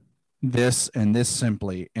is this, and this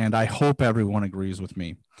simply, and I hope everyone agrees with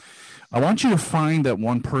me. I want you to find that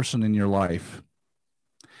one person in your life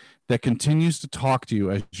that continues to talk to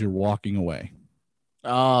you as you're walking away.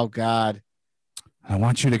 Oh, God. I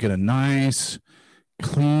want you to get a nice,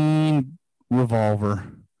 clean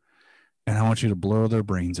revolver, and I want you to blow their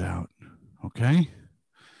brains out. Okay?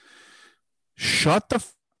 Shut the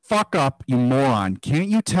fuck up, you moron. Can't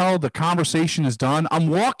you tell the conversation is done? I'm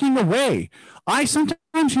walking away. I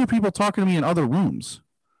sometimes hear people talking to me in other rooms.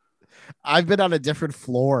 I've been on a different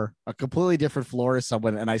floor, a completely different floor as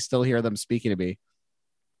someone, and I still hear them speaking to me.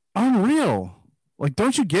 Unreal. Like,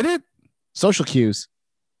 don't you get it? Social cues.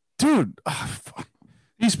 Dude,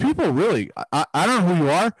 these people really, I don't know who you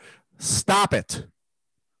are. Stop it.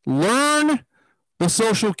 Learn the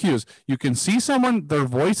social cues. You can see someone, their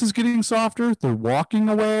voice is getting softer. They're walking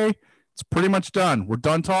away. It's pretty much done. We're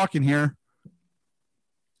done talking here.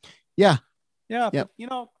 Yeah. Yeah. Yep.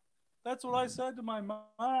 But, that's what I said to my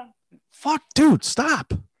mom. Fuck, dude,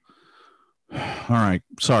 stop. All right.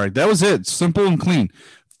 Sorry. That was it. Simple and clean.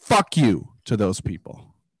 Fuck you to those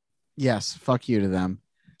people. Yes. Fuck you to them.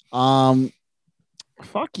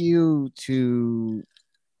 Fuck you to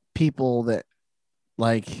people that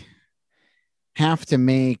have to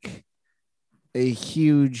make a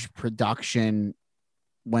huge production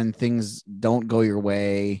when things don't go your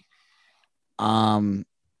way.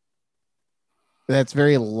 That's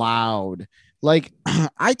very loud.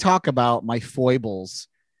 I talk about my foibles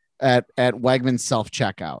at Wegmans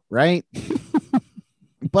self-checkout, right?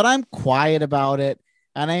 But I'm quiet about it,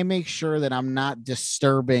 and I make sure that I'm not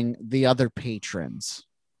disturbing the other patrons.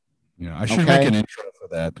 Yeah, I should make an intro for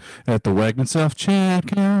that at the Wegmans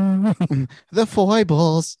self-checkout. The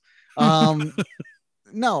foibles.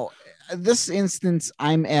 No, this instance,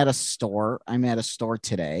 I'm at a store. I'm at a store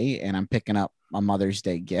today, and I'm picking up a Mother's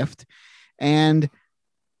Day gift. And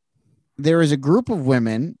there is a group of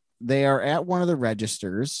women. They are at one of the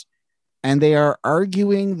registers, and they are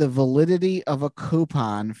arguing the validity of a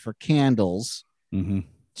coupon for candles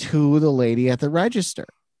to the lady at the register.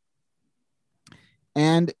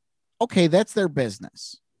 And okay, that's their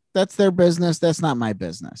business. That's their business. That's not my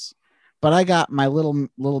business. But I got my little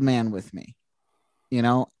man with me,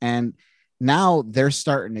 and now they're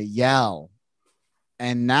starting to yell.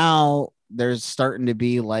 And now there's starting to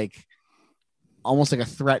be almost like a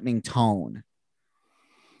threatening tone.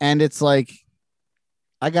 And it's like,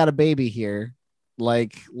 I got a baby here.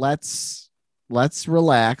 Let's let's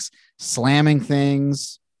relax, slamming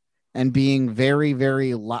things and being very,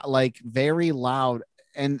 very very loud.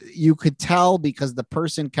 And you could tell because the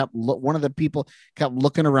person one of the people kept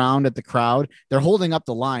looking around at the crowd. They're holding up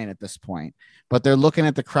the line at this point, but they're looking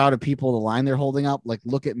at the crowd of people, the line they're holding up, like,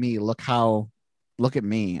 look at me, look at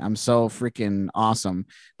me. I'm so freaking awesome.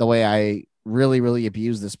 The way I really, really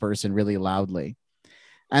abuse this person really loudly.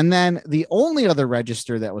 And then the only other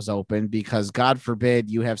register that was open, because God forbid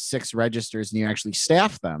you have 6 registers and you actually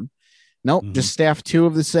staff them. Nope, just staff 2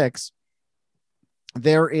 of the 6.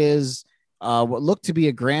 There is what looked to be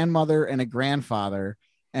a grandmother and a grandfather,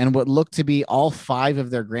 and what looked to be all 5 of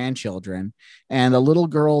their grandchildren, and a little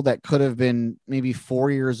girl that could have been maybe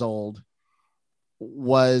 4 years old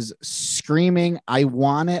was screaming, I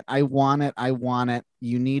want it, I want it, I want it.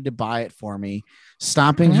 You need to buy it for me.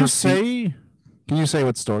 Stomping her feet. Can you say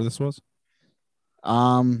what store this was?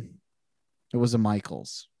 It was a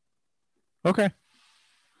Michael's. Okay.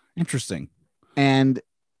 Interesting. And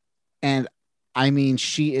I mean,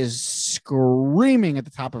 she is screaming at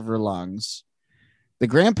the top of her lungs. The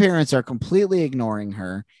grandparents are completely ignoring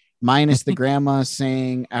her, minus the grandma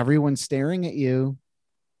saying, everyone's staring at you.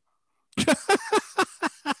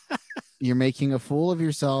 You're making a fool of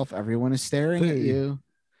yourself. Everyone is staring at you.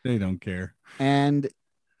 They don't care. And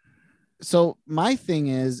so my thing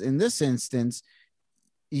is, in this instance,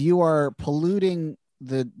 you are polluting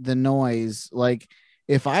the noise. Like,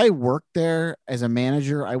 if I worked there as a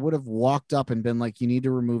manager, I would have walked up and been like, you need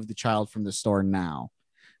to remove the child from the store now.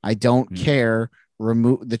 I don't care.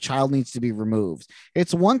 The child needs to be removed.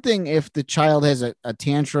 It's one thing if the child has a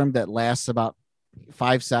tantrum that lasts about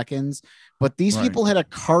 5 seconds, but these people had a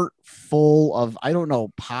cart full of, I don't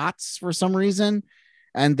know, pots for some reason,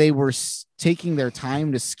 and they were taking their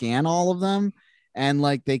time to scan all of them, and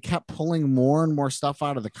like they kept pulling more and more stuff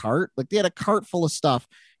out of the cart. Like, they had a cart full of stuff.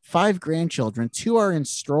 5 grandchildren, 2 are in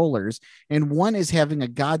strollers, and 1 is having a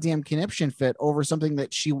goddamn conniption fit over something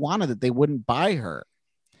that she wanted that they wouldn't buy her.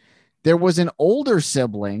 There was an older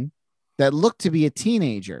sibling that looked to be a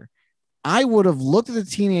teenager. I would have looked at the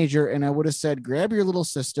teenager and I would have said, grab your little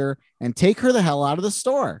sister and take her the hell out of the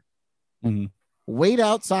store. Wait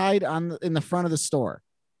outside in the front of the store,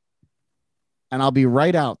 and I'll be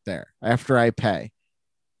right out there after I pay.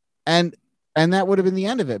 And that would have been the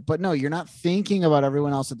end of it. But no, you're not thinking about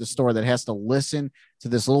everyone else at the store that has to listen to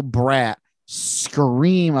this little brat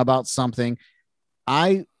scream about something.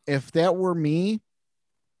 If that were me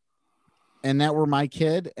and that were my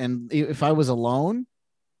kid, and if I was alone,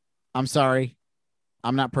 I'm sorry,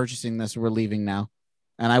 I'm not purchasing this. We're leaving now.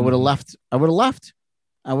 And I would have left. I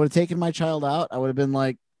would have taken my child out. I would have been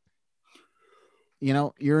like,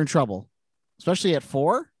 you're in trouble, especially at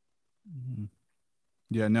 4.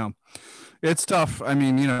 Yeah, no, it's tough. I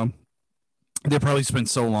mean, they probably spent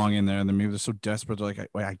so long in there, and then maybe they're so desperate. They're like,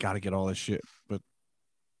 I got to get all this shit. But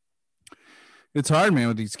it's hard, man,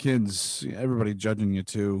 with these kids. Everybody judging you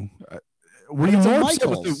too. Were you more upset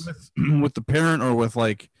with the parent, or with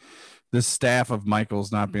like the staff of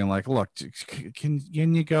Michael's not being like, look, can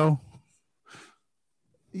you go?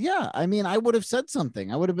 Yeah, I mean, I would have said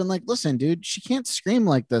something. I would have been like, listen, dude, she can't scream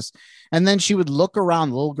like this. And then she would look around.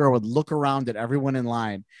 The little girl would look around at everyone in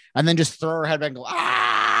line and then just throw her head back and go,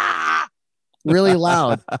 ah, really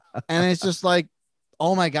loud. And it's just like,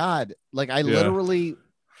 oh my God. Like, I literally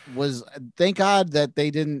was, thank God that they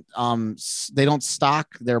don't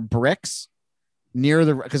stock their bricks near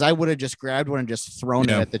because I would have just grabbed one and just thrown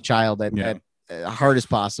it at the child at hard as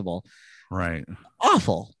possible. Right.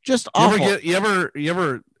 Awful. Just awful. You ever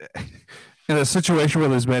in a situation where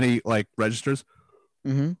there's many like registers,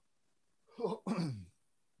 and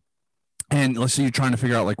let's say you're trying to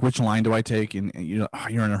figure out like which line do I take, and you're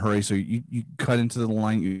in a hurry, so you cut into the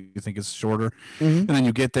line you think is shorter, and then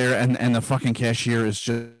you get there, and the fucking cashier is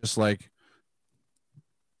just like,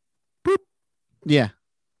 boop. Yeah.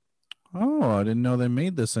 Oh, I didn't know they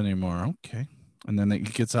made this anymore. Okay. And then he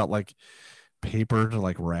gets out like paper to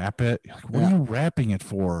like wrap it. Like, what are you wrapping it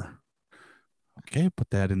for? Okay, put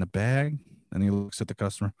that in the bag. And he looks at the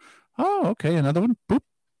customer. Oh, okay, another one. Boop.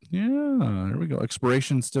 Yeah, there we go.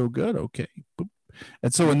 Expiration still good. Okay. Boop.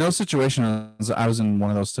 And so in those situations, I was in one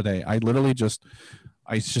of those today. I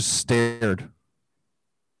just stared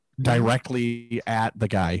directly at the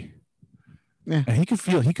guy. Yeah. And he could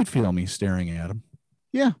feel me staring at him.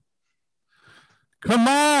 Yeah. Come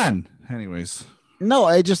on. Anyways. No,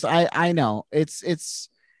 I know it's,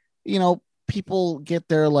 people get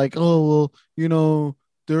there like, oh, well,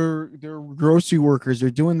 they're grocery workers.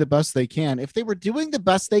 They're doing the best they can. If they were doing the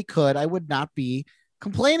best they could, I would not be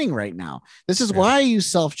complaining right now. This is why I use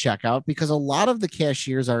self-checkout, because a lot of the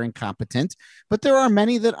cashiers are incompetent, but there are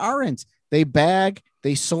many that aren't. they bag,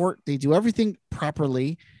 they sort, they do everything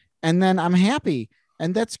properly, and then I'm happy.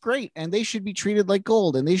 And that's great. And they should be treated like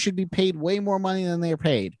gold, and they should be paid way more money than they are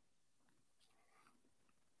paid.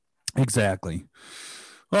 Exactly.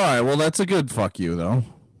 All right. Well, that's a good fuck you, though.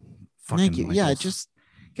 Thank you. Yeah, just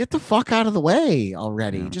get the fuck out of the way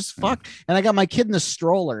already. Yeah, just fuck. And I got my kid in the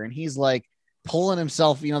stroller, and he's like pulling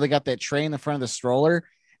himself. You know, they got that tray in the front of the stroller,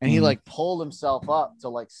 and he like pulled himself up to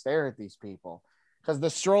like stare at these people because the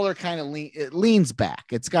stroller kind of leans back.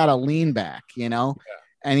 It's got a lean back, you know. Yeah.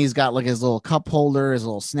 And he's got like his little cup holder, his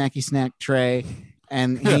little snacky snack tray,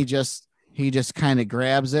 and he just kind of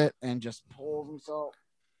grabs it and just pulls himself.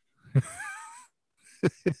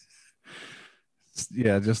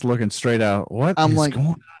 Yeah, just looking straight out. What I'm is like, going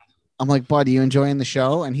on? I'm like, bud, you enjoying the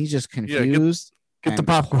show? And he's just confused. Get the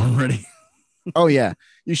popcorn ready. Oh yeah,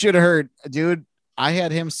 you should have heard, dude. I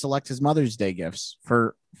had him select his Mother's Day gifts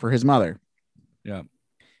for his mother. Yeah,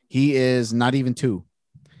 he is not even 2.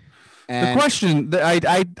 And the question,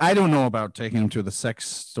 I don't know about taking him to the sex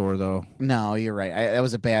store though. No, you're right. That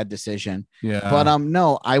was a bad decision. Yeah, but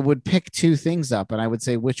no, I would pick 2 things up, and I would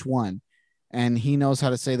say which one, and he knows how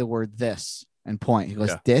to say the word this and point. He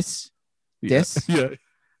goes this. Yeah.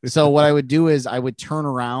 So what I would do is I would turn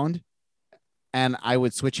around, and I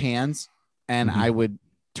would switch hands, and I would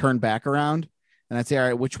turn back around, and I'd say, all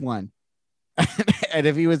right, which one? And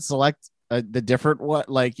if he would select the different one,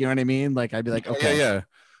 like, you know what I mean? Like, I'd be like, okay, yeah.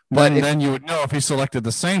 But then you would know if he selected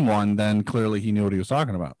the same one, then clearly he knew what he was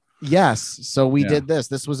talking about. Yes. So we did this.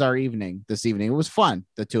 This was our evening. This evening, it was fun.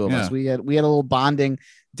 The 2 of us. We had a little bonding,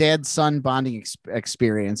 dad-son bonding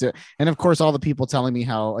experience, and of course, all the people telling me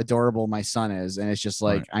how adorable my son is, and it's just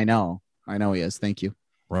like, I know he is. Thank you.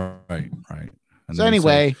 Right. And so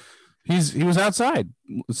anyway, he was outside,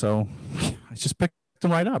 so I just picked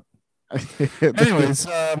him right up. Anyways,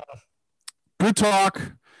 good talk.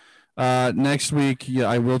 Next week,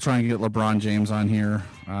 I will try and get LeBron James on here.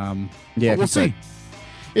 We'll see.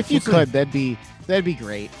 If you could, that'd be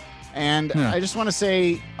great. And I just want to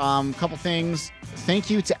say a couple things. Thank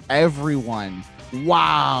you to everyone.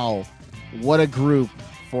 Wow, what a group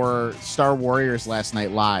for Star Warriors last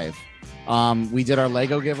night live. We did our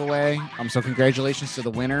Lego giveaway. So congratulations to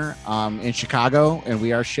the winner in Chicago, and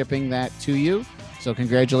we are shipping that to you. So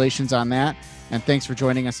congratulations on that, and thanks for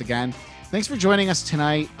joining us again. Thanks for joining us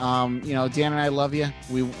tonight. Dan and I love you.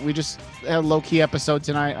 We just had a low-key episode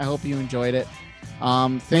tonight. I hope you enjoyed it.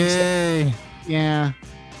 Thanks.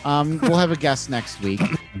 We'll have a guest next week.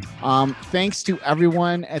 Thanks to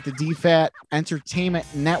everyone at the DFAT Entertainment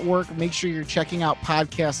Network. Make sure you're checking out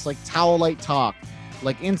podcasts like Towel Light Talk,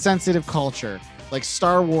 like Insensitive Culture, like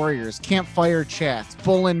Star Warriors, Campfire Chats,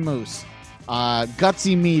 Bull and Moose,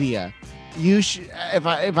 Gutsy Media. You should, if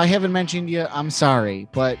I haven't mentioned you, I'm sorry,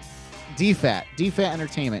 but DFAT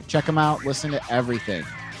Entertainment. Check them out. Listen to everything.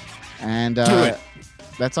 And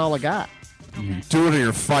that's all I got. Do it or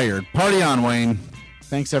you're fired. Party on, Wayne.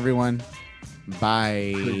 Thanks, everyone.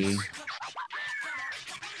 Bye.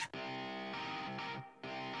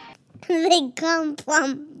 They come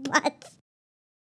from butts.